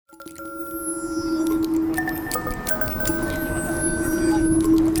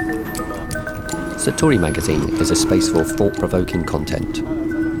Satori Magazine is a space for thought-provoking content.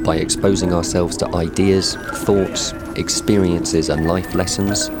 By exposing ourselves to ideas, thoughts, experiences and life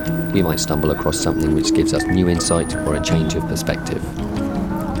lessons, we might stumble across something which gives us new insight or a change of perspective.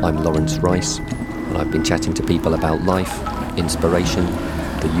 I'm Lawrence Rice, and I've been chatting to people about life, inspiration,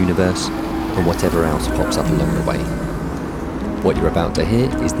 the universe, and whatever else pops up along the way. What you're about to hear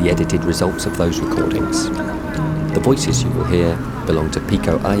is the edited results of those recordings. The voices you will hear belong to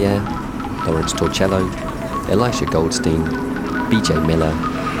Pico Ayer, Lawrence Torcello, Elisha Goldstein, BJ Miller,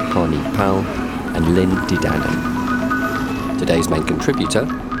 Harneet Pal, and Lynn Didano. Today's main contributor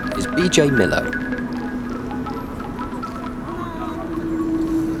is BJ Miller.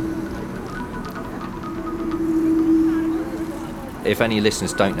 If any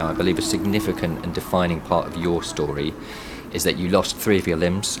listeners don't know, I believe a significant and defining part of your story is that you lost 3 of your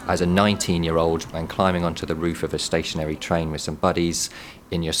limbs as a 19-year-old when climbing onto the roof of a stationary train with some buddies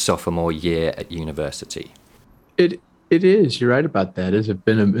in your sophomore year at university. It is. You're right about that. It's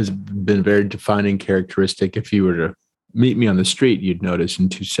been a very defining characteristic. If you were to meet me on the street, you'd notice in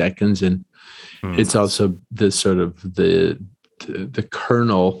 2 seconds. And it's also the sort of the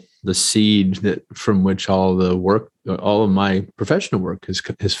kernel, the seed that from which all of my professional work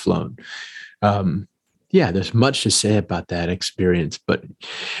has flown. There's much to say about that experience, but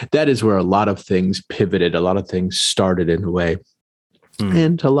that is where a lot of things pivoted, a lot of things started in a way,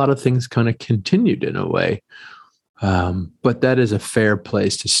 and a lot of things kind of continued in a way. But that is a fair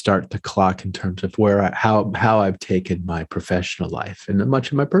place to start the clock in terms of how I've taken my professional life and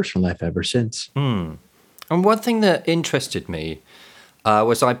much of my personal life ever since. And one thing that interested me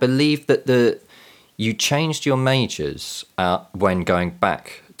was I believe that you changed your majors when going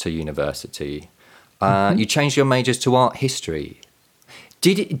back to university. You changed your majors to art history.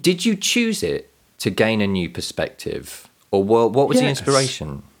 Did you choose it to gain a new perspective, or what was the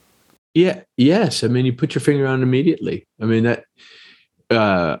inspiration? Yes. I mean, you put your finger on it immediately. I mean, that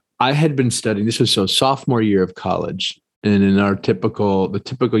I had been studying. This was sophomore year of college, and in the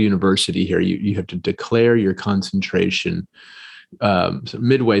typical university here, you have to declare your concentration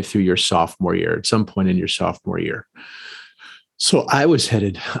midway through your sophomore year, at some point in your sophomore year. So I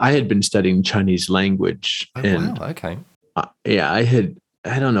had been studying Chinese language. Wow, okay.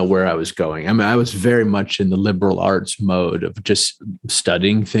 I don't know where I was going. I mean, I was very much in the liberal arts mode of just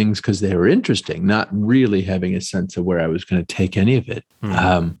studying things because they were interesting, not really having a sense of where I was going to take any of it.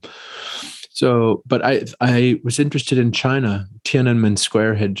 But I was interested in China. Tiananmen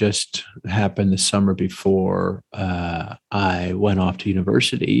Square had just happened the summer before I went off to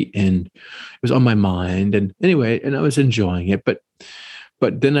university, and it was on my mind. And anyway, and I was enjoying it. But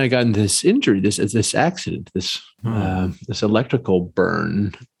then I got into this injury, this accident, this electrical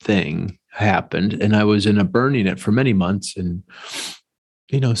burn thing happened, and I was in a burn unit for many months, and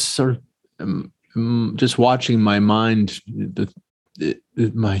sort of just watching my mind.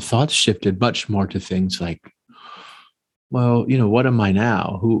 My thoughts shifted much more to things like, well, what am I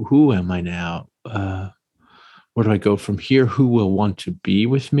now? Who am I now? Where do I go from here? Who will want to be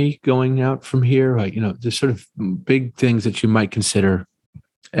with me going out from here? Like, there's sort of big things that you might consider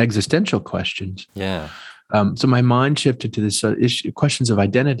existential questions. Yeah. So my mind shifted to this questions of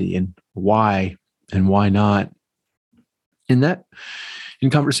identity and why not. In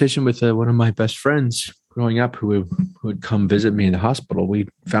conversation with one of my best friends growing up who would come visit me in the hospital, we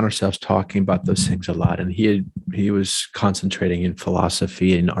found ourselves talking about those things a lot. And he was concentrating in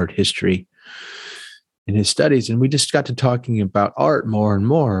philosophy and art history in his studies. And we just got to talking about art more and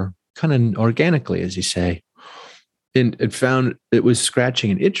more, kind of organically, as you say. And it found it was scratching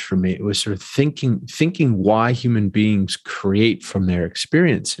an itch for me. It was sort of thinking why human beings create from their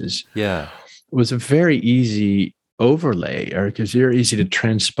experiences. Yeah. It was a very easy overlay, or because very easy to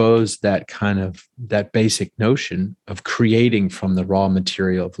transpose that basic notion of creating from the raw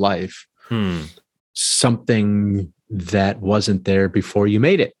material of life something that wasn't there before you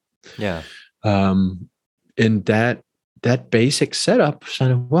made it. Yeah. And that basic setup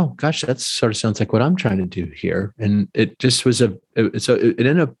sounded, well, gosh, that sort of sounds like what I'm trying to do here. And it just was it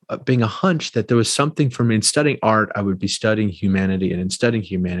ended up being a hunch that there was something for me. In studying art, I would be studying humanity, and in studying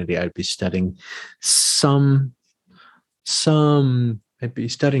humanity, I'd be studying some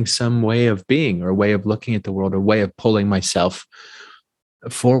way of being, or a way of looking at the world, or a way of pulling myself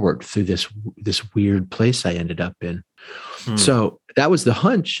forward through this weird place I ended up in. So that was the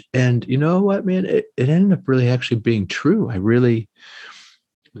hunch. And you know what, man, it ended up really actually being true.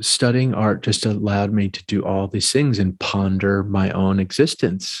 studying art just allowed me to do all these things and ponder my own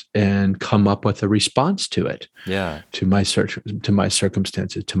existence and come up with a response to it, Yeah. to my search, to my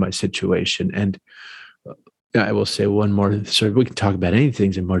circumstances, to my situation. And I will say one more, so we can talk about any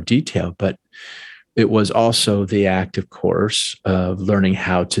things in more detail, but it was also the act, of course, of learning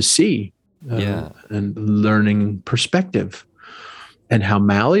how to see, Yeah. and learning perspective, and how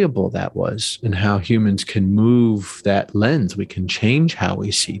malleable that was, and how humans can move that lens. We can change how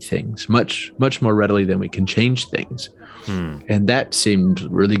we see things much, much more readily than we can change things. And that seemed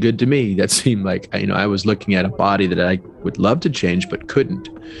really good to me. That seemed like, I was looking at a body that I would love to change, but couldn't.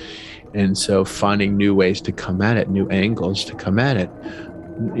 And so finding new ways to come at it, new angles to come at it,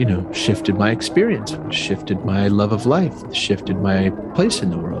 shifted my experience, shifted my love of life, shifted my place in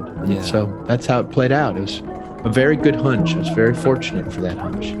the world. And so that's how it played out. It was a very good hunch. I was very fortunate for that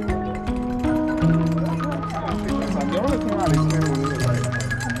hunch.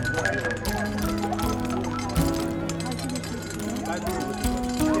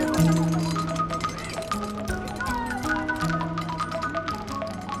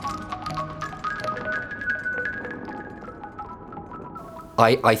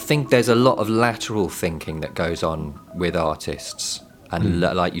 I think there's a lot of lateral thinking that goes on with artists, and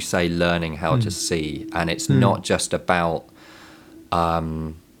like you say, learning how to see. And it's not just about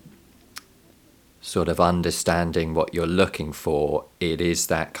sort of understanding what you're looking for. It is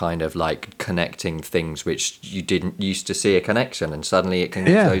that kind of like connecting things which you didn't used to see a connection, and suddenly it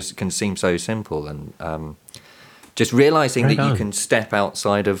can seem so simple. And just realizing that you can step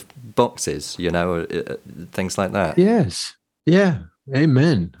outside of boxes, things like that. Yes. Yeah.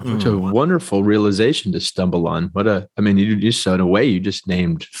 Amen. Such a wonderful realization to stumble on. You just, in a way, you just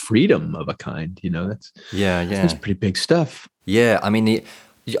named freedom of a kind. That's pretty big stuff. Yeah. I mean,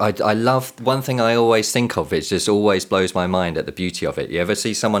 I love, one thing I always think of, it just always blows my mind at the beauty of it. You ever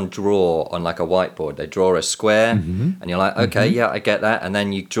see someone draw on like a whiteboard? They draw a square and you're like, okay, yeah, I get that. And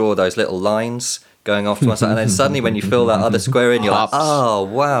then you draw those little lines going off to one side, and then suddenly when you fill that other square in, you're like, oh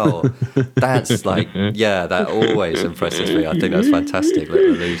wow, that's like, yeah, that always impresses me. I think that's fantastic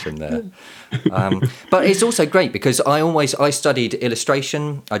little illusion there. But it's also great because I studied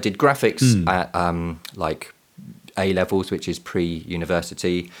illustration. I did graphics at like A levels, which is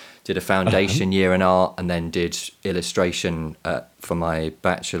pre-university. Did a foundation year in art, and then did illustration for my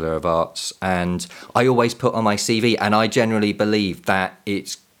Bachelor of Arts. And I always put on my CV, and I generally believe that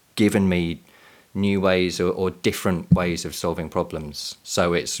it's given me new ways or different ways of solving problems.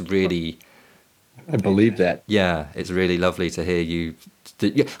 So it's really, I believe that. Yeah, it's really lovely to hear you.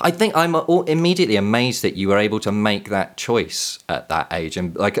 I think I'm immediately amazed that you were able to make that choice at that age,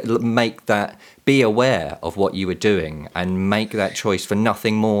 and like be aware of what you were doing and make that choice for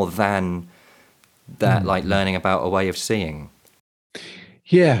nothing more than that, like learning about a way of seeing.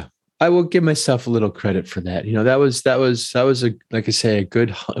 Yeah. I will give myself a little credit for that. That was like I say,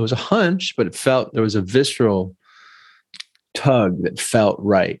 it was a hunch, but there was a visceral tug that felt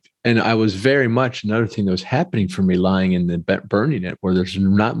right. And I was very much, another thing that was happening for me, lying in the burning it, where there's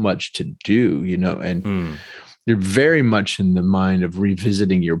not much to do, and you're very much in the mind of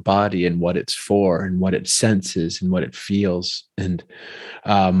revisiting your body and what it's for and what it senses and what it feels. And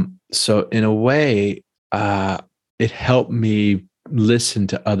so in a way, it helped me listen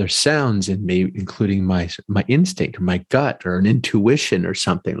to other sounds in me, including my instinct or my gut or an intuition or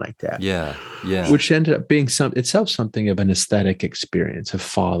something like that. Yeah. Which ended up being something of an aesthetic experience of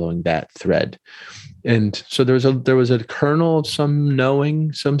following that thread. And so there was a kernel of some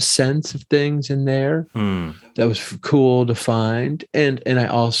knowing, some sense of things in there that was cool to find. And I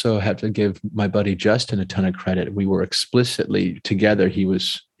also have to give my buddy Justin a ton of credit. We were explicitly together. He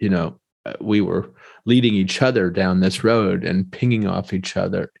was, we were leading each other down this road and pinging off each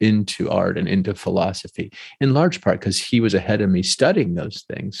other into art and into philosophy, in large part because he was ahead of me studying those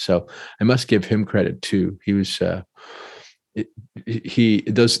things. So I must give him credit too. He was,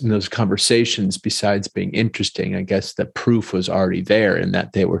 those conversations, besides being interesting, I guess the proof was already there in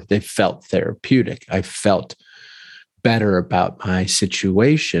that they felt therapeutic. I felt better about my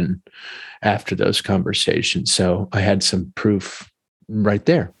situation after those conversations. So I had some proof right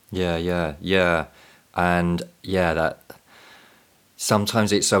there. Yeah. And yeah, that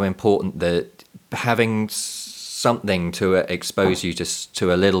sometimes it's so important that having something to expose you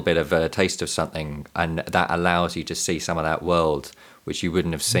to a little bit of a taste of something, and that allows you to see some of that world which you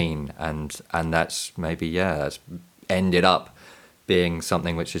wouldn't have seen, and that's maybe that's ended up being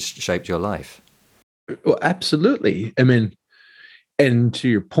something which has shaped your life. Well, absolutely. I mean, and to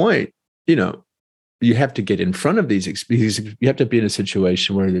your point, you have to get in front of these experiences. You have to be in a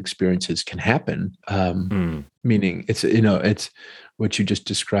situation where the experiences can happen. Meaning it's what you just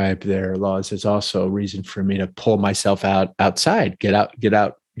described there, Laws, is also a reason for me to pull myself outside, get out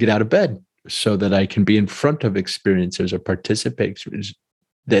of bed so that I can be in front of experiences or participate so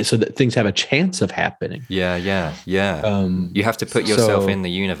that things have a chance of happening. Yeah. You have to put yourself in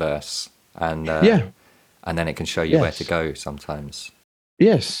the universe and then it can show you where to go sometimes.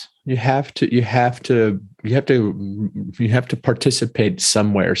 Yes, you have to participate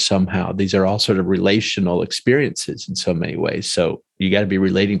somewhere, somehow. These are all sort of relational experiences in so many ways. So you got to be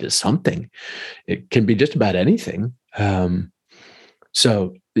relating to something. It can be just about anything.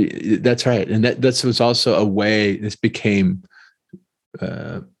 So that's right. And that was also a way this became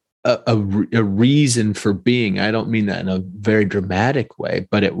a reason for being. I don't mean that in a very dramatic way,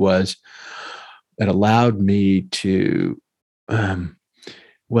 but it allowed me to,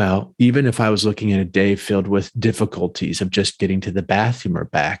 well, even if I was looking at a day filled with difficulties of just getting to the bathroom or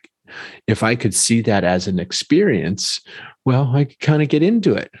back, if I could see that as an experience, well, I could kind of get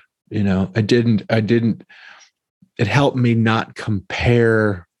into it. It helped me not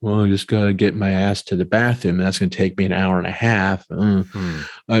compare, well, I just got to get my ass to the bathroom. And that's going to take me an hour and a half. I'm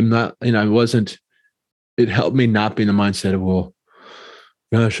not, it helped me not be in the mindset of, well,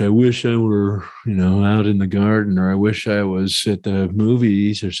 gosh, I wish I were, out in the garden, or I wish I was at the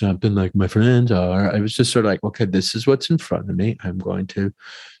movies or something like my friends are. I was just sort of like, okay, this is what's in front of me. I'm going to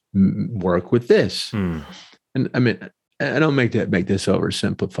work with this. And I mean, I don't make this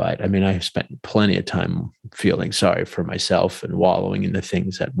oversimplified. I mean, I spent plenty of time feeling sorry for myself and wallowing in the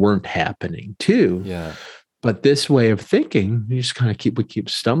things that weren't happening too. Yeah. But this way of thinking, you just kind of keep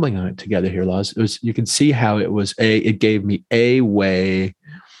stumbling on it together here, Laws. You can see how it gave me a way,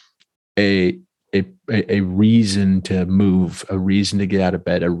 a reason to move, a reason to get out of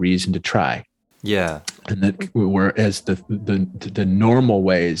bed, a reason to try. Yeah. And that, whereas the normal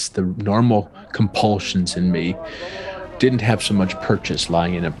ways, the normal compulsions in me didn't have so much purchase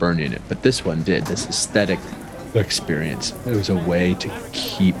lying in it, burning it, but this one did. This aesthetic experience, it was a way to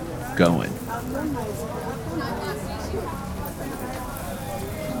keep going.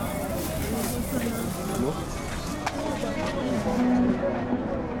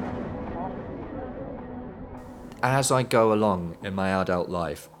 As I go along in my adult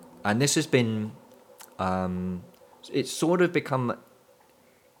life, and this has been, it's sort of become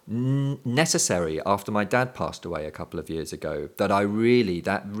necessary after my dad passed away a couple of years ago,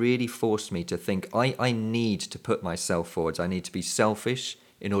 that really forced me to think I need to put myself forwards. I need to be selfish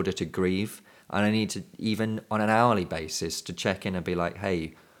in order to grieve, and I need to, even on an hourly basis, to check in and be like,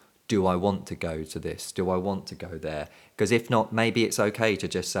 hey, do I want to go to this? Do I want to go there? Because if not, maybe it's okay to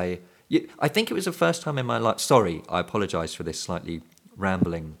just say, I think it was the first time in my life, sorry, I apologize for this slightly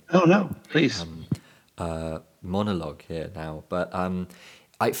rambling Oh, no, please. monologue here now, but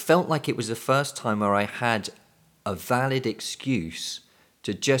I felt like it was the first time where I had a valid excuse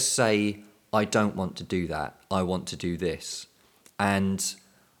to just say, I don't want to do that, I want to do this. And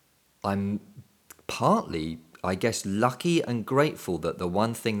I'm partly, I guess, lucky and grateful that the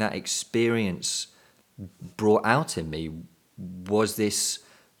one thing that experience brought out in me was this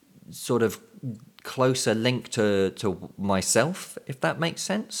sort of closer link to myself, if that makes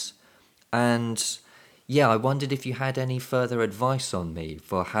sense. And yeah, I wondered if you had any further advice on me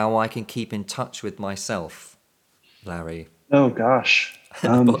for how I can keep in touch with myself, Larry. Oh, gosh.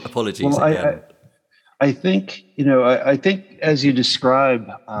 Apologies again. I think, I think as you describe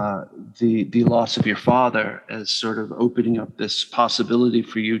the loss of your father as sort of opening up this possibility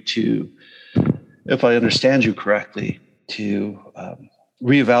for you to, if I understand you correctly, to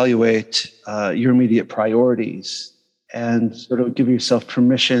reevaluate your immediate priorities and sort of give yourself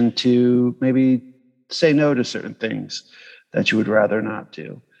permission to maybe say no to certain things that you would rather not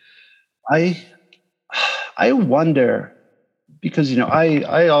do. I wonder, because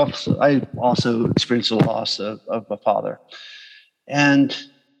I also experienced the loss of a father, and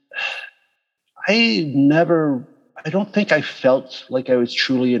I don't think I felt like I was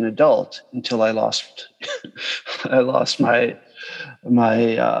truly an adult until I lost my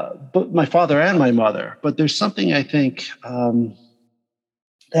father and my mother. But there's something I think that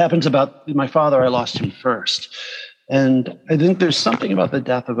happens about my father. I lost him first, and I think there's something about the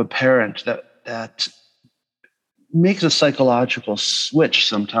death of a parent that makes a psychological switch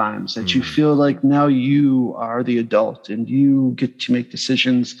sometimes, that you feel like now you are the adult and you get to make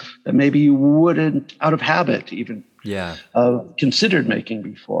decisions that maybe you wouldn't, out of habit even, considered making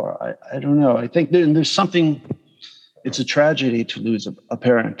before. I don't know. I think there's something. It's a tragedy to lose a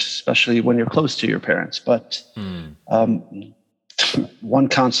parent, especially when you're close to your parents. But one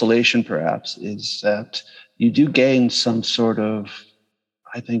consolation perhaps is that you do gain some sort of,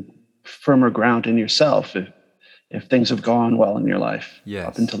 I think, firmer ground in yourself if things have gone well in your life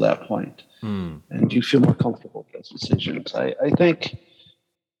up until that point. And you feel more comfortable with those decisions. I think,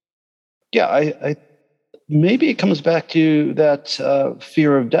 I maybe it comes back to that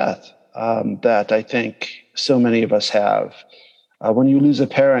fear of death that I think so many of us have. When you lose a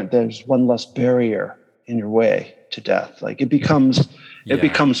parent, there's one less barrier in your way to death. Like it becomes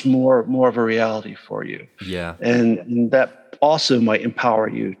more of a reality for you. Yeah. And that also might empower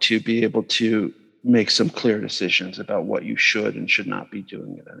you to be able to make some clear decisions about what you should and should not be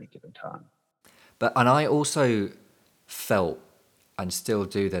doing at any given time. And I also felt, and still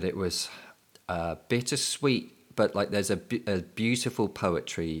do, that it was bittersweet, but like there's a beautiful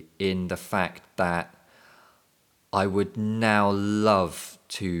poetry in the fact that I would now love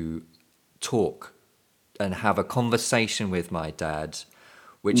to talk and have a conversation with my dad,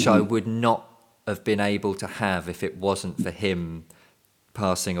 which I would not have been able to have if it wasn't for him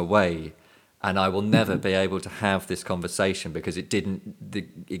passing away. And I will never be able to have this conversation because it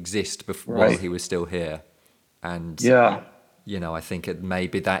didn't exist before while he was still here. And I think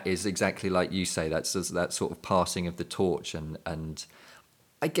maybe that is exactly like you say. That's that sort of passing of the torch, and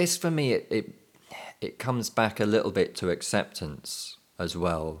I guess for me it comes back a little bit to acceptance as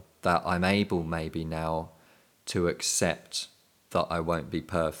well. That I'm able maybe now to accept that I won't be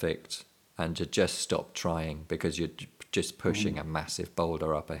perfect and to just stop trying, because you're just pushing a massive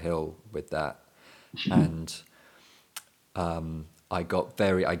boulder up a hill with that. And I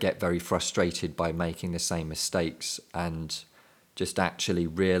get very frustrated by making the same mistakes, and just actually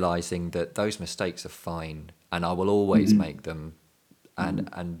realizing that those mistakes are fine and I will always make them,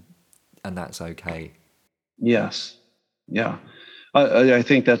 and that's okay. Yes. Yeah. I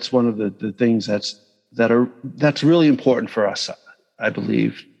think that's one of the things that's really important for us, I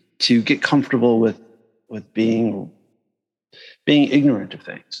believe, to get comfortable with being ignorant of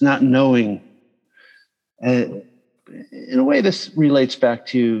things, not knowing. In a way, this relates back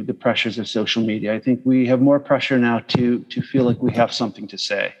to the pressures of social media. I think we have more pressure now to feel like we have something to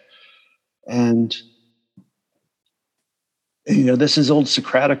say. And, this is old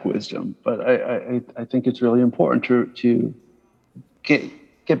Socratic wisdom, but I think it's really important to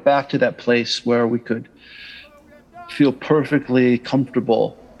get back to that place where we could feel perfectly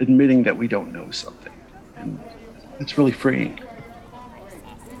comfortable admitting that we don't know something. And it's really freeing.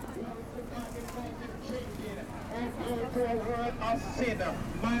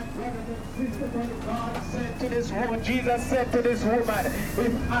 Jesus said to this woman,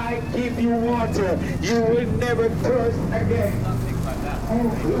 if I give you water, you will never thirst again. Oh,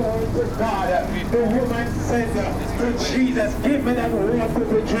 glory to God. The woman said to Jesus, give me that water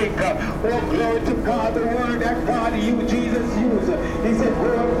to drink. Oh, glory to God. The word that God Jesus used. He said,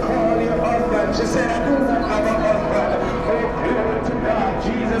 go and call your husband. She said, I don't have a husband. Oh, glory to God.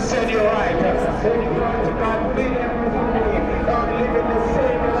 Jesus said, you're right. Oh, glory to God. Millions are living the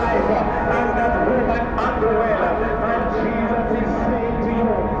same life as that woman on the well. And Jesus is saying to you,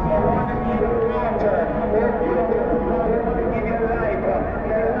 I want to give you water. Oh, glory to God. I want to give you life.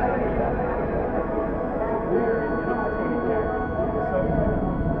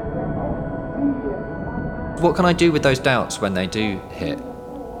 What can I do with those doubts when they do hit?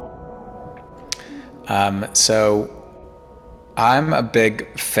 So I'm a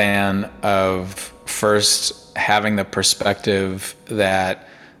big fan of first having the perspective that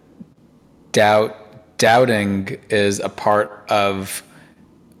doubting is a part of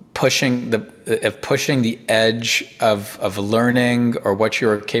pushing the edge of learning or what you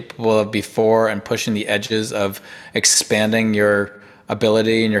were capable of before, and pushing the edges of expanding your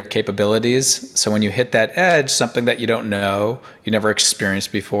ability and your capabilities. So when you hit that edge, something that you don't know, you never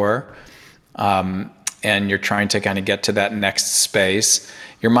experienced before, and you're trying to kind of get to that next space,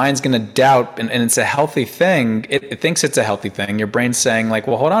 your mind's going to doubt, and it's a healthy thing. It thinks it's a healthy thing. Your brain's saying like,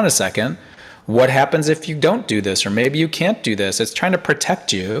 well, hold on a second. What happens if you don't do this? Or maybe you can't do this. It's trying to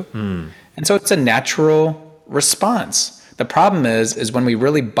protect you. And so it's a natural response. The problem is when we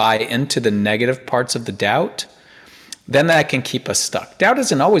really buy into the negative parts of the doubt, then that can keep us stuck. Doubt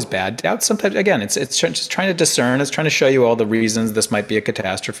isn't always bad. Doubt sometimes, again, it's just trying to discern. It's trying to show you all the reasons this might be a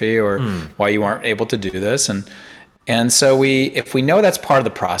catastrophe or why you aren't able to do this. And so if we know that's part of the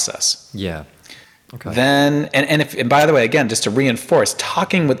process. Yeah. Okay. Then, and by the way, again, just to reinforce,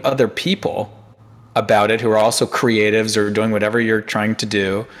 talking with other people about it who are also creatives or doing whatever you're trying to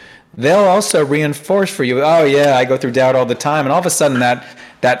do, they'll also reinforce for you, oh yeah, I go through doubt all the time. And all of a sudden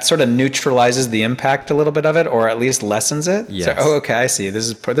that sort of neutralizes the impact a little bit of it, or at least lessens it. Yes. So, oh, okay, I see. This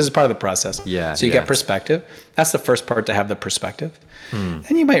is part of the process. Yeah, So you yeah. get perspective. That's the first part, to have the perspective. And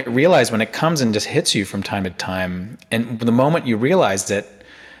you might realize when it comes and just hits you from time to time, and the moment you realize it,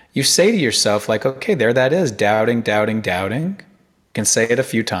 you say to yourself, like, okay, there that is, doubting, doubting, doubting. You can say it a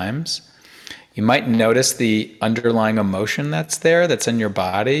few times. You might notice the underlying emotion that's there, that's in your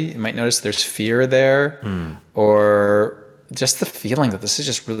body. You might notice there's fear there, or just the feeling that this is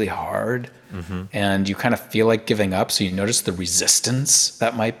just really hard. And you kind of feel like giving up. So you notice the resistance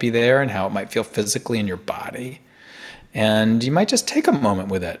that might be there and how it might feel physically in your body. And you might just take a moment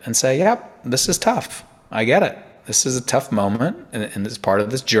with it and say, yep, this is tough. I get it. This is a tough moment, and it's part of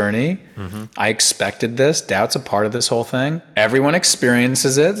this journey. I expected this. Doubt's a part of this whole thing. Everyone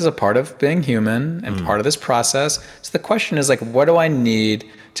experiences it as a part of being human and part of this process. So the question is, like, what do I need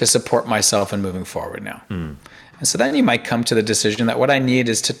to support myself in moving forward now? And so then you might come to the decision that what I need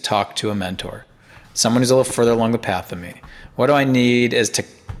is to talk to a mentor, someone who's a little further along the path than me. What do I need is to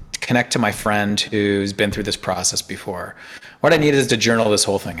connect to my friend who's been through this process before. What I need is to journal this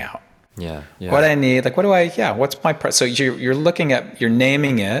whole thing out. Yeah. What I need, like, what's my, so you're looking at, you're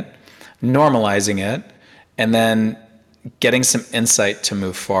naming it, normalizing it, and then getting some insight to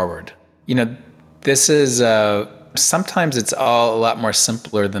move forward. You know, this is, sometimes it's all a lot more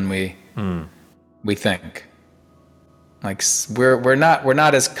simpler than we think. Like, we're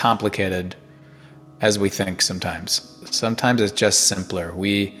not as complicated as we think sometimes. Sometimes it's just simpler.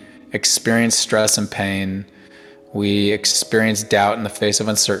 We experience stress and pain. We experience doubt in the face of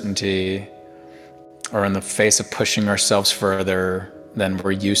uncertainty, or in the face of pushing ourselves further than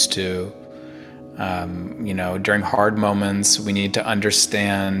we're used to. You know, during hard moments, we need to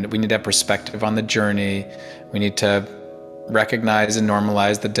understand, we need to have perspective on the journey. We need to recognize and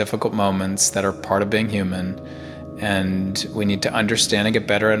normalize the difficult moments that are part of being human. And we need to understand and get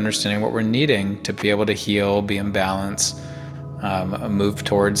better at understanding what we're needing to be able to heal, be in balance, move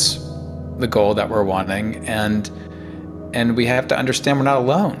towards the goal that we're wanting. And we have to understand we're not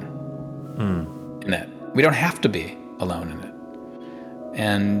alone in it. We don't have to be alone in it.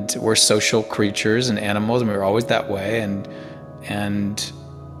 And we're social creatures and animals, and we're always that way. And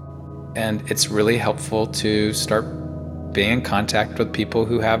it's really helpful to start being in contact with people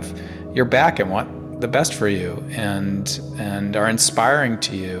who have your back and want the best for you, and are inspiring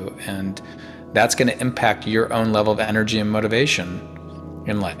to you. And that's going to impact your own level of energy and motivation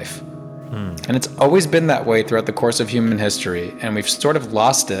in life. And it's always been that way throughout the course of human history. And we've sort of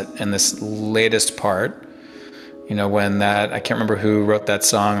lost it in this latest part. You know, when that, I can't remember who wrote that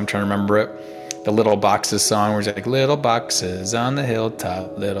song. I'm trying to remember it. The Little Boxes song, where it's like, little boxes on the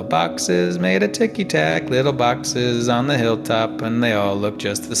hilltop, little boxes made of ticky-tack, little boxes on the hilltop, and they all look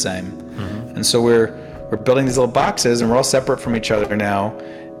just the same. And so we're building these little boxes, and we're all separate from each other now.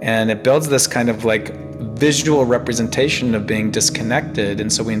 And it builds this kind of like visual representation of being disconnected.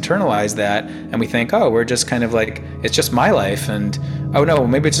 And so we internalize that, and we think, oh, we're just kind of like, it's just my life. And, oh no,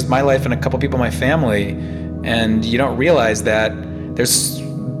 maybe it's just my life and a couple people in my family. And you don't realize that there's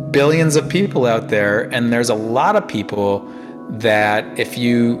billions of people out there, and there's a lot of people that if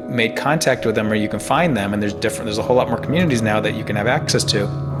you made contact with them, or you can find them, and there's a whole lot more communities now that you can have access to,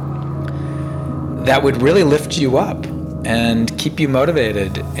 that would really lift you up and keep you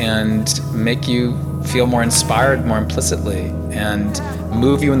motivated and make you feel more inspired more implicitly, and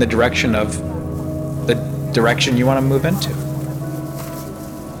move you in the direction of the direction you want to move into.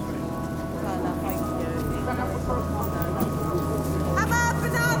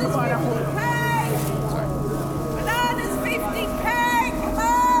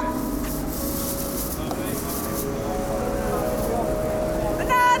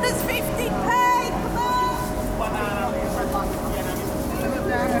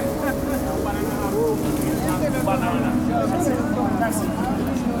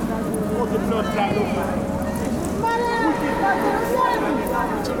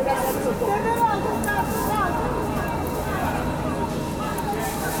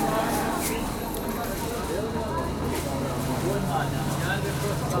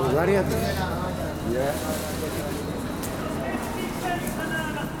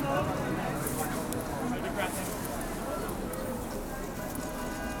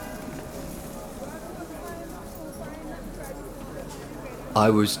 I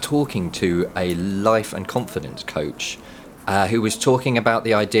was talking to a life and confidence coach who was talking about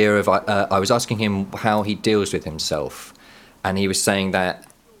the idea of, I was asking him how he deals with himself. And he was saying that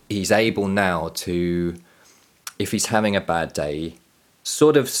he's able now to, if he's having a bad day,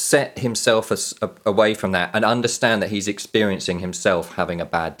 sort of set himself away from that and understand that he's experiencing himself having a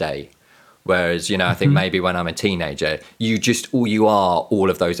bad day, Whereas, you know, I think maybe when I'm a teenager, you are all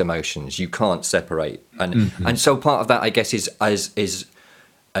of those emotions. You can't separate. And so part of that, I guess, is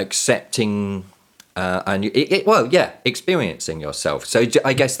accepting experiencing yourself. So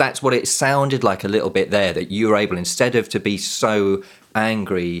I guess that's what it sounded like a little bit there, that you were able, instead of to be so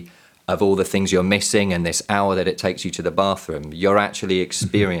angry of all the things you're missing and this hour that it takes you to the bathroom, you're actually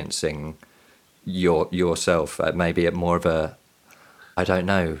experiencing yourself maybe at more of a, I don't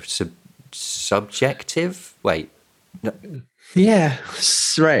know, subjective? Wait. No. Yeah,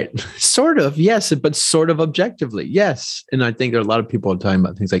 right. Sort of, yes, but sort of objectively, yes. And I think there are a lot of people talking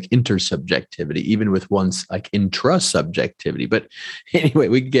about things like intersubjectivity, even with one's like intrasubjectivity. But anyway,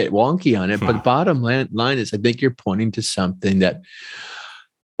 we can get wonky on it. But bottom line is, I think you're pointing to something that,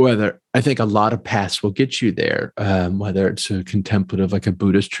 whether I think a lot of paths will get you there, whether it's a contemplative, like a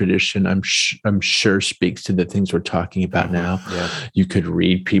Buddhist tradition, I'm sure speaks to the things we're talking about now. Yeah. You could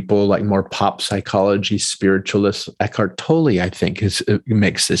read people like more pop psychology, spiritualists. Eckhart Tolle, I think,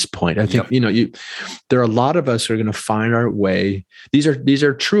 makes this point. I think there are a lot of us who are going to find our way. These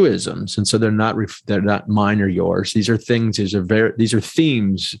are truisms, and so they're not mine or yours. These are things. These are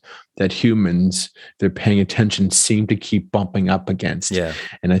themes that humans, they're paying attention, seem to keep bumping up against. Yeah.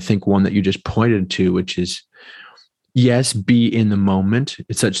 And I think one that you just pointed to, which is, yes, be in the moment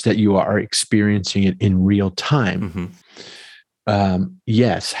such that you are experiencing it in real time.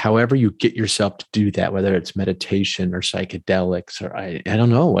 Yes, however you get yourself to do that, whether it's meditation or psychedelics or I don't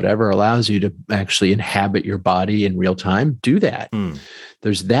know, whatever allows you to actually inhabit your body in real time, do that.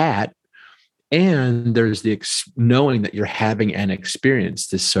 There's that. And there's the knowing that you're having an experience,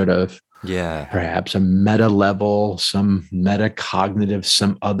 this sort of perhaps a meta level, some metacognitive,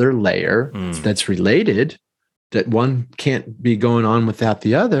 some other layer that's related, that one can't be going on without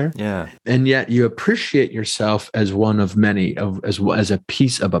the other. Yeah. And yet you appreciate yourself as one of many, as a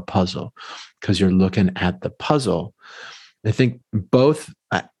piece of a puzzle, because you're looking at the puzzle. I think both,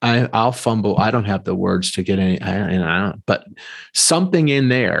 I'll fumble. I don't have the words to get any, but something in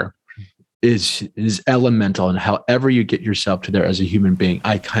there is elemental, and however you get yourself to there as a human being,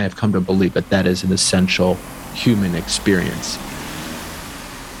 I kind of come to believe that is an essential human experience.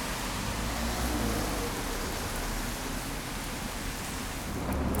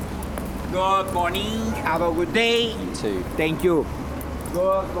 Good morning. Have a good day. you too. Thank you.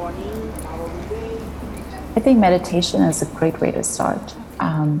 Good morning. Have a good day. I think meditation is a great way to start.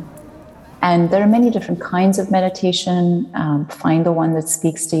 And there are many different kinds of meditation. Find the one that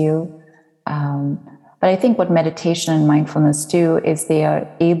speaks to you. But I think what meditation and mindfulness do is they are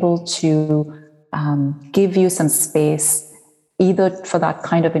able to give you some space, either for that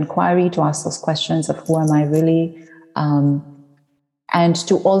kind of inquiry, to ask those questions of who am I really, and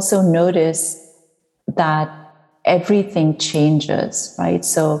to also notice that everything changes, right?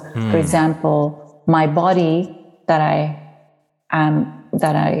 So, for example, my body that I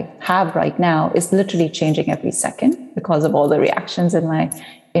have right now is literally changing every second because of all the reactions in my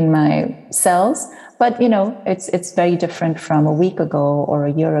cells. But it's very different from a week ago or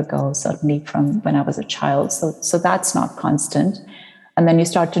a year ago, certainly from when I was a child. So that's not constant. And then you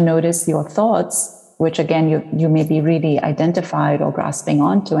start to notice your thoughts, which again you may be really identified or grasping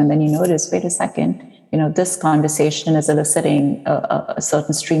onto, and then you notice, wait a second, this conversation is eliciting a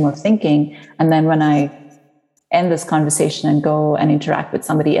certain stream of thinking, and then when I end this conversation and go and interact with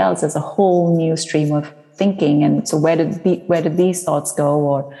somebody else, there's a whole new stream of thinking. And so where did these thoughts go?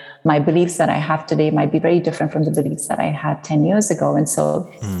 Or my beliefs that I have today might be very different from the beliefs that I had 10 years ago. And so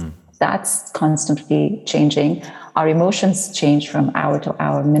that's constantly changing. Our emotions change from hour to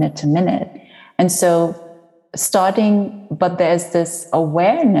hour, minute to minute. And so but there's this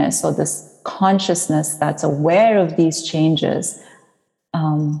awareness or this consciousness that's aware of these changes,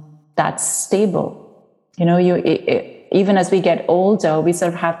 that's stable. Even as we get older, we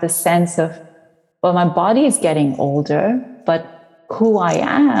sort of have this sense of, well, my body is getting older, but who I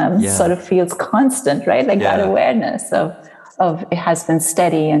am sort of feels constant, right? Like that awareness of it has been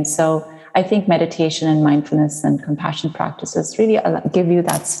steady. And so I think meditation and mindfulness and compassion practices really give you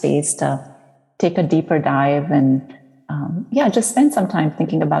that space to take a deeper dive and just spend some time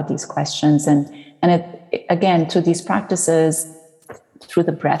thinking about these questions. And it, again, to these practices, through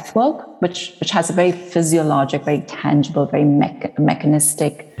the breath work, which has a very physiologic, very tangible, very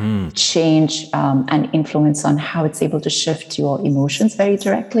mechanistic change and influence on how it's able to shift your emotions very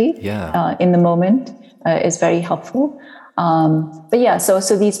directly in the moment, is very helpful.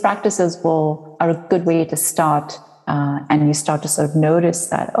 So these practices are a good way to start, and you start to sort of notice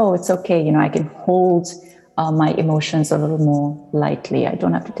that, oh, it's okay, I can hold my emotions a little more lightly. I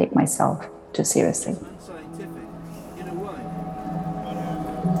don't have to take myself too seriously.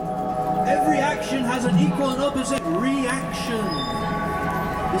 said reaction.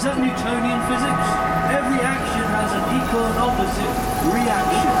 Is that Newtonian physics? Every action has an equal and opposite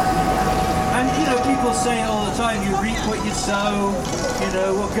reaction. And people say all the time, you reap what you sow,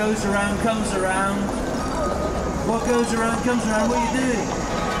 what goes around comes around. What goes around comes around, what are you doing?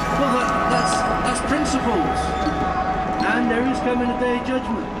 Well, that's principles. And there is coming a day of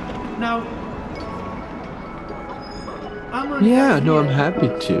judgment. Now, I'm happy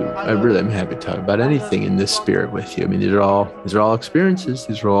to. I really am happy to talk about anything in this spirit with you. I mean, these are all experiences.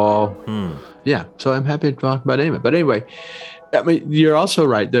 These are all, So I'm happy to talk about anything. But anyway, I mean, you're also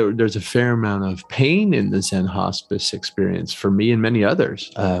right. There's a fair amount of pain in the Zen hospice experience for me and many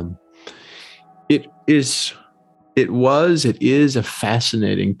others. It is a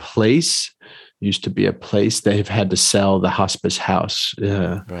fascinating place. It used to be a place they've had to sell the hospice house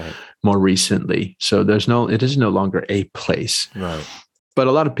more recently. So it is no longer a place. Right. But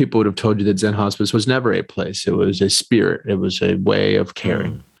a lot of people would have told you that Zen hospice was never a place. It was a spirit. It was a way of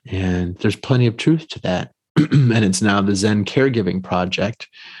caring. And there's plenty of truth to that. And it's now the Zen Caregiving Project.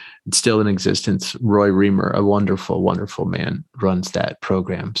 It's still in existence. Roy Reamer, a wonderful, wonderful man, runs that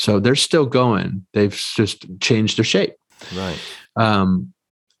program. So they're still going. They've just changed their shape. Right.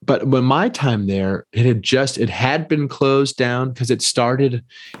 But when my time there, it had been closed down because it started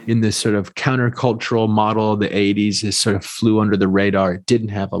in this sort of countercultural model of the 80s. It sort of flew under the radar. It didn't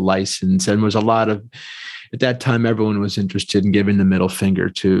have a license, and was a lot of, at that time, everyone was interested in giving the middle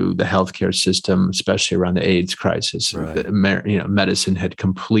finger to the healthcare system, especially around the AIDS crisis. Right. Medicine had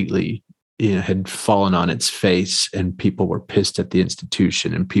completely, had fallen on its face, and people were pissed at the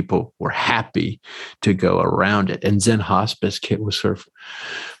institution, and people were happy to go around it. And Zen Hospice was sort of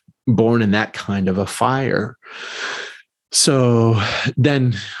born in that kind of a fire. So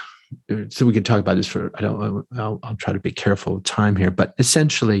we can talk about this I'll try to be careful with time here, but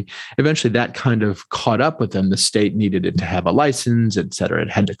eventually that kind of caught up with them. The state needed it to have a license, et cetera. It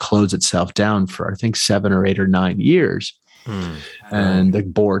had to close itself down for, I think, 7 or 8 or 9 years. And the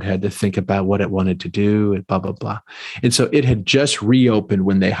board had to think about what it wanted to do and blah, blah, blah. And so it had just reopened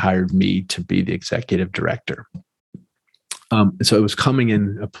when they hired me to be the executive director. So it was coming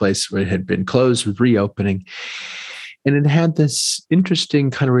in a place where it had been closed, was reopening. And it had this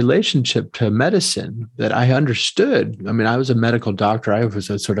interesting kind of relationship to medicine that I understood. I mean, I was a medical doctor. I was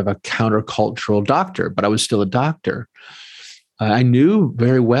a sort of a countercultural doctor, but I was still a doctor. I knew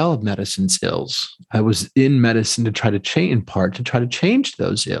very well medicine's ills. I was in medicine to try to change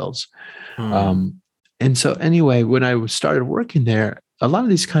those ills. And so anyway, when I started working there, a lot of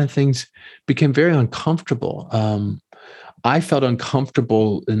these kind of things became very uncomfortable. I felt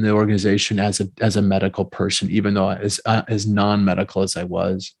uncomfortable in the organization as a medical person, even though as non-medical as I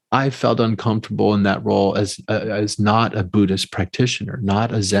was. I felt uncomfortable in that role as not a Buddhist practitioner,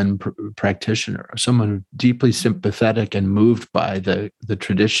 not a Zen practitioner, someone deeply sympathetic and moved by the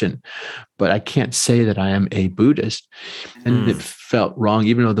tradition. But I can't say that I am a Buddhist. And it felt wrong,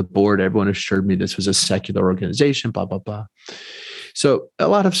 even though the board, everyone assured me this was a secular organization, blah, blah, blah. So a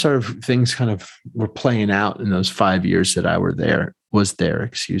lot of sort of things kind of were playing out in those 5 years that I was there.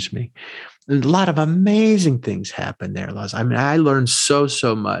 And a lot of amazing things happened there, Les. I mean, I learned so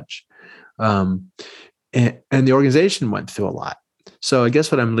much. And the organization went through a lot. So I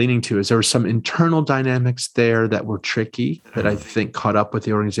guess what I'm leaning to is there were some internal dynamics there that were tricky that I think caught up with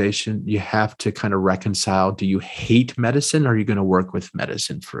the organization. You have to kind of reconcile. Do you hate medicine? Or are you going to work with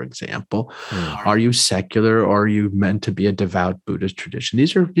medicine, for example? Are you secular, or are you meant to be a devout Buddhist tradition?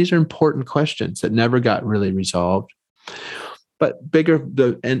 These are important questions that never got really resolved. But bigger,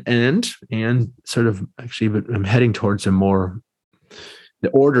 and sort of actually, I'm heading towards the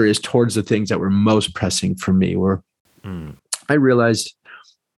order is towards the things that were most pressing for me, where I realized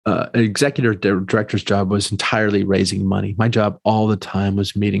an executive director's job was entirely raising money. My job all the time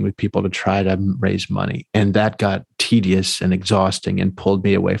was meeting with people to try to raise money. And that got tedious and exhausting and pulled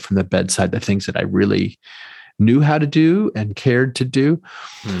me away from the bedside, the things that I really knew how to do and cared to do.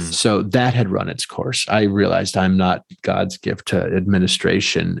 So that had run its course. I realized I'm not God's gift to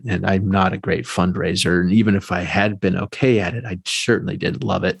administration, and I'm not a great fundraiser. And even if I had been okay at it, I certainly didn't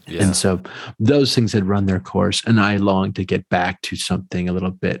love it. Yeah. And so those things had run their course, and I longed to get back to something a little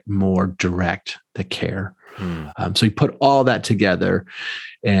bit more direct, the care. So you put all that together.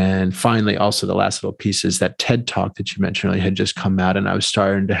 And finally, also the last little piece is that TED Talk that you mentioned earlier had just come out, and I was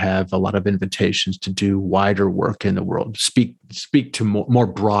starting to have a lot of invitations to do wider work in the world, speak to more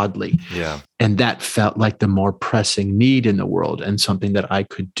broadly. Yeah. And that felt like the more pressing need in the world, and something that I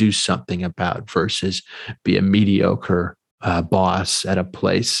could do something about versus be a mediocre boss at a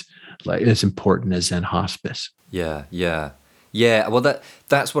place like as important as Zen Hospice. Yeah. Well,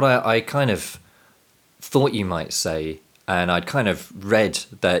 that's what I kind of thought you might say, and I'd kind of read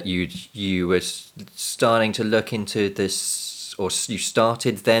that you were starting to look into this, or you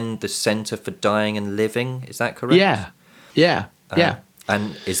started then the Center for Dying and Living. Is that correct? Yeah.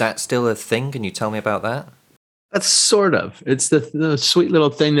 And is that still a thing? Can you tell me about that? That's sort of. It's the sweet little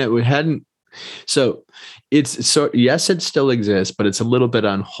thing that we hadn't. So yes, it still exists, but it's a little bit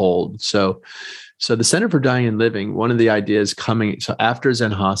on hold. So the Center for Dying and Living, one of the ideas coming, so after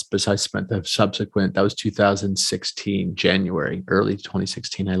Zen Hospice, I spent the subsequent, that was 2016, January, early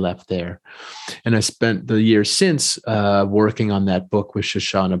 2016, I left there. And I spent the year since working on that book with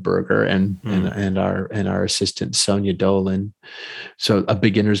Shoshana Berger and our assistant, Sonia Dolan. So A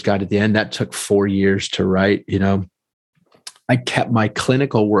Beginner's Guide at the End, that took 4 years to write. I kept my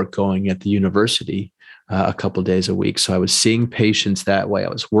clinical work going at the university a couple of days a week. So I was seeing patients that way. I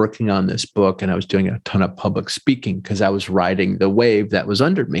was working on this book, and I was doing a ton of public speaking because I was riding the wave that was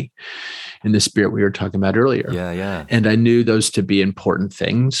under me in the spirit we were talking about earlier. Yeah. And I knew those to be important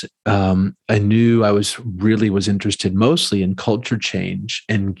things. I knew I was interested mostly in culture change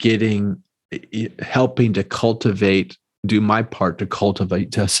and helping to do my part to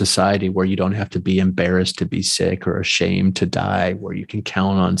cultivate a society where you don't have to be embarrassed to be sick or ashamed to die, where you can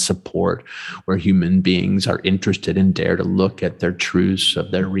count on support, where human beings are interested and dare to look at their truths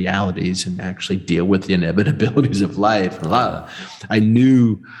of their realities and actually deal with the inevitabilities of life. I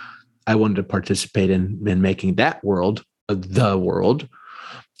knew I wanted to participate in making that world the world.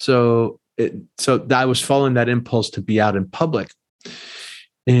 So I was following that impulse to be out in public.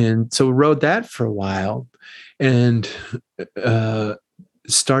 And so rode that for a while, and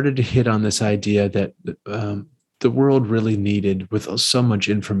started to hit on this idea that the world really needed, with so much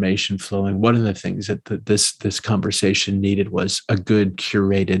information flowing. One of the things that this conversation needed was a good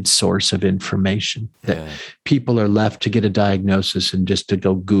curated source of information, that people are left to get a diagnosis and just to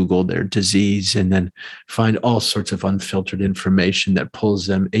go Google their disease and then find all sorts of unfiltered information that pulls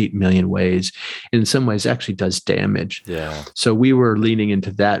them 8 million ways. In some ways actually does damage. Yeah. So we were leaning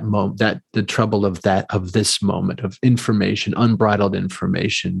into that moment, that the trouble of this moment of information, unbridled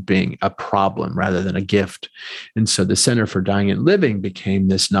information being a problem rather than a gift. And so the Center for Dying and Living became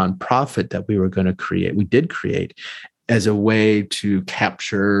this nonprofit that we were going to create. We did create as a way to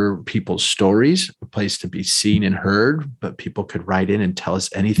capture people's stories, a place to be seen and heard, but people could write in and tell us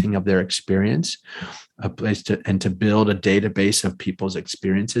anything of their experience, a place to build a database of people's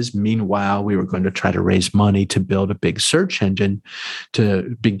experiences. Meanwhile, we were going to try to raise money to build a big search engine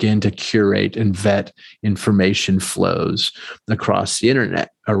to begin to curate and vet information flows across the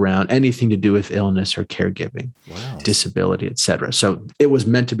internet around anything to do with illness or caregiving, disability, et cetera. So it was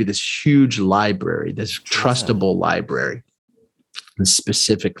meant to be this huge library, this trustable library, a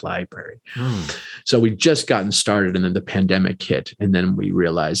specific library. So we just gotten started, and then the pandemic hit. And then we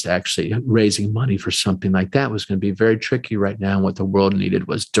realized actually raising money for something like that was going to be very tricky right now. And what the world needed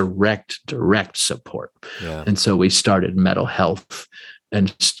was direct support. Yeah. And so we started Metal Health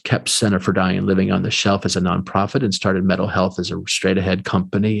and kept Center for Dying and Living on the shelf as a nonprofit, and started Metal Health as a straight ahead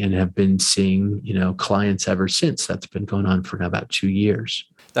company, and have been seeing, clients ever since. That's been going on for about 2 years.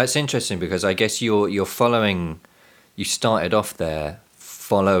 That's interesting, because I guess you're following. You started off there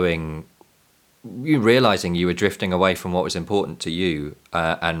following, you realizing you were drifting away from what was important to you,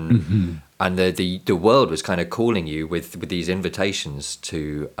 and the world was kind of calling you with these invitations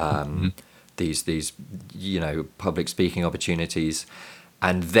to these public speaking opportunities,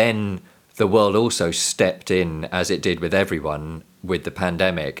 and then the world also stepped in, as it did with everyone with the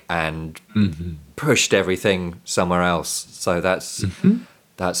pandemic, and pushed everything somewhere else. So that's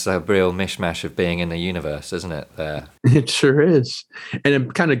a real mishmash of being in the universe, isn't it? There, it sure is, and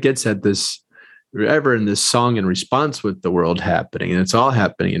it kind of gets at this. Ever in this song and response with the world happening, and it's all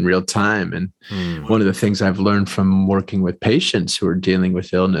happening in real time. And one of the things I've learned from working with patients who are dealing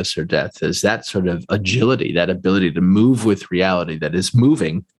with illness or death is that sort of agility, that ability to move with reality that is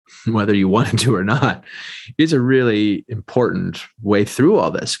moving, whether you want to or not, is a really important way through all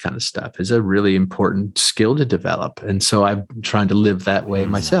this kind of stuff, is a really important skill to develop. And so I'm trying to live that way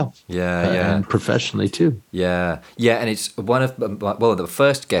myself. And professionally too. Yeah. And it's one of, the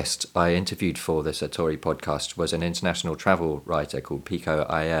first guest I interviewed for the Satori podcast was an international travel writer called Pico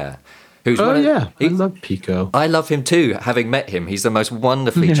Iyer. I love Pico. I love him too, having met him. He's the most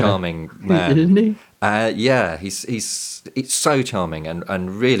wonderfully charming man. Isn't he? He's so charming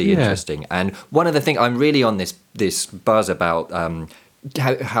and really interesting. And one of the things, I'm really on this buzz about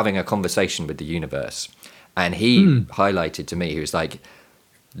having a conversation with the universe. And he highlighted to me, he was like,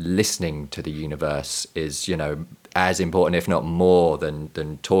 listening to the universe is, as important, if not more,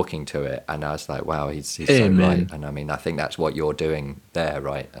 than talking to it. And I was like, wow, he's so right. And I mean, I think that's what you're doing there,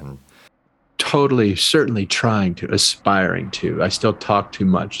 right? And totally, certainly trying to, aspiring to. I still talk too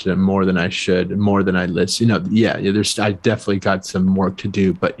much, more than I should, more than I listen. I definitely got some work to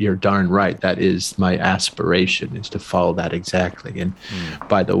do, but you're darn right. That is my aspiration, is to follow that exactly. And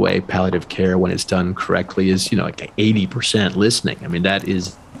by the way, palliative care, when it's done correctly, is, like 80% listening. I mean, that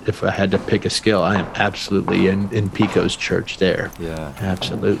is, if I had to pick a skill, I am absolutely in Pico's church there. Yeah.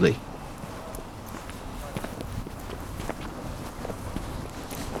 Absolutely.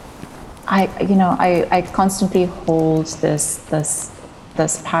 I constantly hold this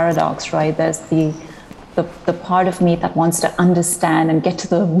paradox, right? There's the part of me that wants to understand and get to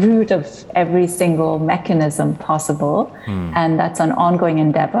the root of every single mechanism possible, and that's an ongoing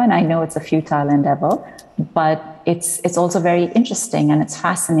endeavor. And I know it's a futile endeavor, but it's also very interesting and it's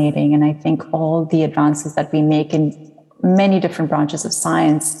fascinating. And I think all the advances that we make in many different branches of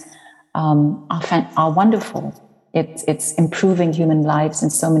science are wonderful. It's improving human lives in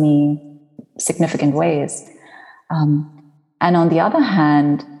so many significant ways. And on the other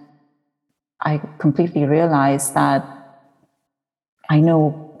hand, I completely realize that I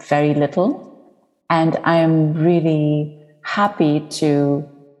know very little, and I'm really happy to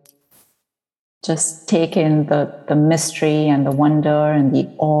just take in the mystery and the wonder and the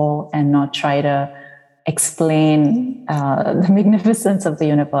awe, and not try to explain the magnificence of the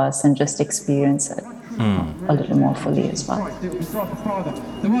universe, and just experience it a little more fully as well.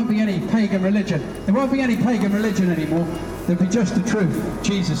 There won't be any pagan religion. There won't be any pagan religion anymore. There'll be just the truth.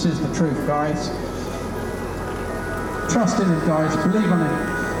 Jesus is the truth, guys. Trust in him, guys. Believe on him.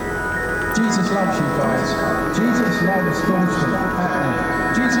 Jesus loves you, guys. Jesus loves Dalston.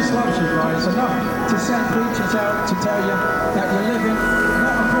 Jesus loves you, guys. Enough to send preachers out to tell you that you're living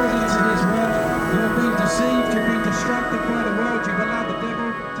not according to his word. You're being deceived. You're being distracted by the world. You've allowed the devil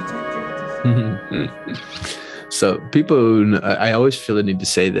to tempt you. So people, I always feel the need to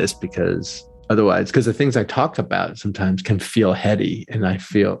say this, because the things I talk about sometimes can feel heady,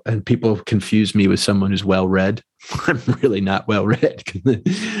 and people confuse me with someone who's well-read. I'm really not well-read.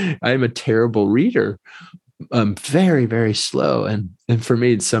 I'm a terrible reader. I'm very, very slow. And for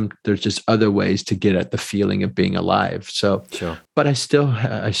me, there's just other ways to get at the feeling of being alive. So, sure. But I still,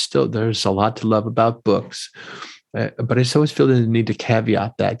 there's a lot to love about books. But I always feel the need to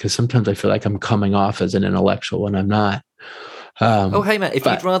caveat that, because sometimes I feel like I'm coming off as an intellectual when I'm not. Hey, man, if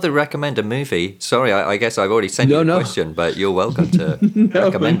you'd rather recommend a movie, sorry, I guess I've already sent you a question, but you're welcome to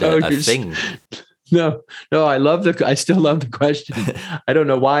recommend a thing. No, I still love the question. I don't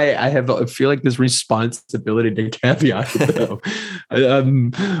know why I feel like this responsibility to caveat it, though.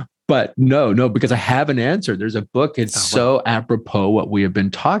 But no, because I have an answer. There's a book. It's so apropos what we have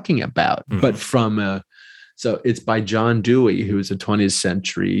been talking about, but so it's by John Dewey, who is a 20th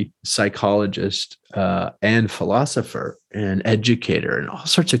century psychologist and philosopher and educator and all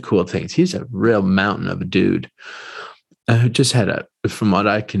sorts of cool things. He's a real mountain of a dude who just had from what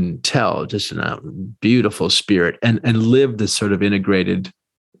I can tell, just a beautiful spirit and lived this sort of integrated,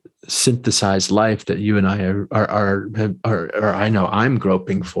 synthesized life that you and I are I know I'm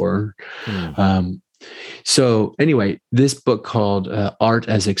groping for. So anyway, this book called Art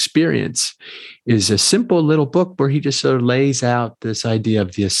as Experience is a simple little book where he just sort of lays out this idea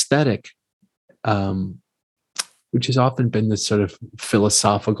of the aesthetic, which has often been this sort of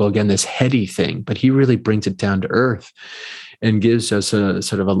philosophical, again, this heady thing, but he really brings it down to earth and gives us a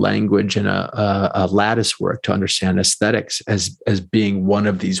sort of a language and a lattice work to understand aesthetics as being one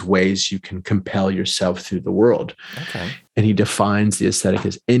of these ways you can compel yourself through the world. Okay. And he defines the aesthetic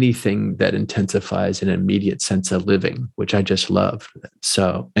as anything that intensifies an immediate sense of living, which I just love.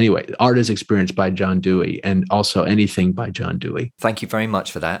 So anyway, Art as Experience by John Dewey, and also Anything by John Dewey. Thank you very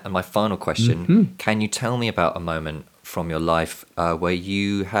much for that. And my final question, can you tell me about a moment from your life where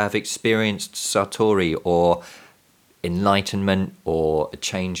you have experienced Satori or enlightenment or a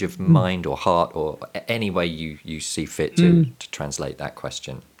change of mind or heart, or any way you see fit to translate that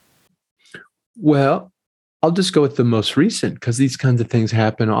question? Well, I'll just go with the most recent, because these kinds of things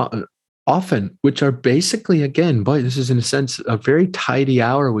happen often, which are basically, again, boy, this is in a sense a very tidy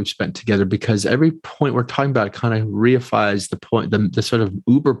hour we've spent together, because every point we're talking about kind of reifies the point, the sort of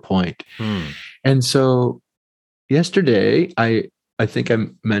uber point. And so yesterday, I think I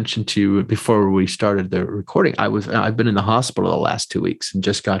mentioned to you before we started the recording, I've been in the hospital the last 2 weeks and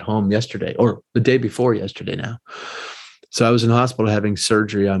just got home yesterday, or the day before yesterday now. So I was in the hospital having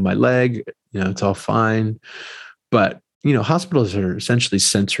surgery on my leg. It's all fine. But, hospitals are essentially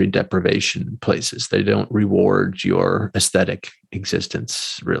sensory deprivation places. They don't reward your aesthetic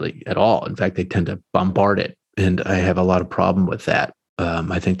existence really at all. In fact, they tend to bombard it. And I have a lot of problem with that.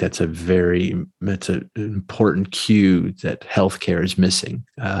 I think that's an important cue that healthcare is missing.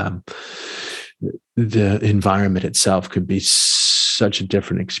 the environment itself could be such a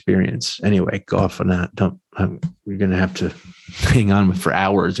different experience. Anyway, go off on that. We're going to have to hang on for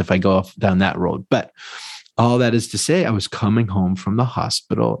hours if I go off down that road. But all that is to say, I was coming home from the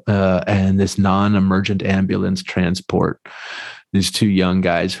hospital and this non-emergent ambulance transport, these two young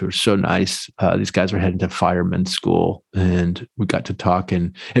guys who are so nice. These guys were heading to fireman school, and we got to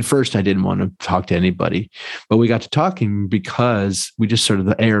talking. At first, I didn't want to talk to anybody, but we got to talking because we just sort of,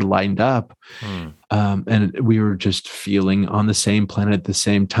 the air lined up. And we were just feeling on the same planet at the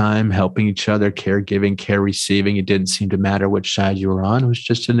same time, helping each other, caregiving, care receiving. It didn't seem to matter which side you were on. It was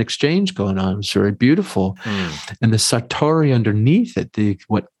just an exchange going on. It was very beautiful. And the Satori underneath it,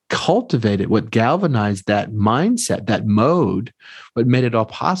 what cultivated, what galvanized that mindset, that mode, what made it all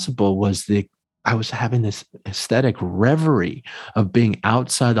possible was I was having this aesthetic reverie of being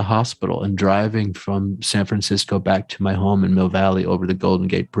outside the hospital and driving from San Francisco back to my home in Mill Valley over the Golden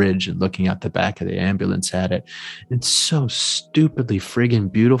Gate Bridge and looking out the back of the ambulance at it. It's so stupidly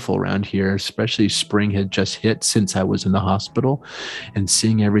friggin' beautiful around here, especially spring had just hit since I was in the hospital, and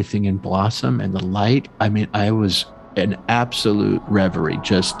seeing everything in blossom and the light. I mean, I was an absolute reverie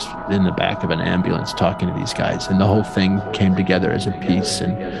just in the back of an ambulance talking to these guys, and the whole thing came together as a piece,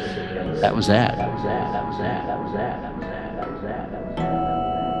 and that was that.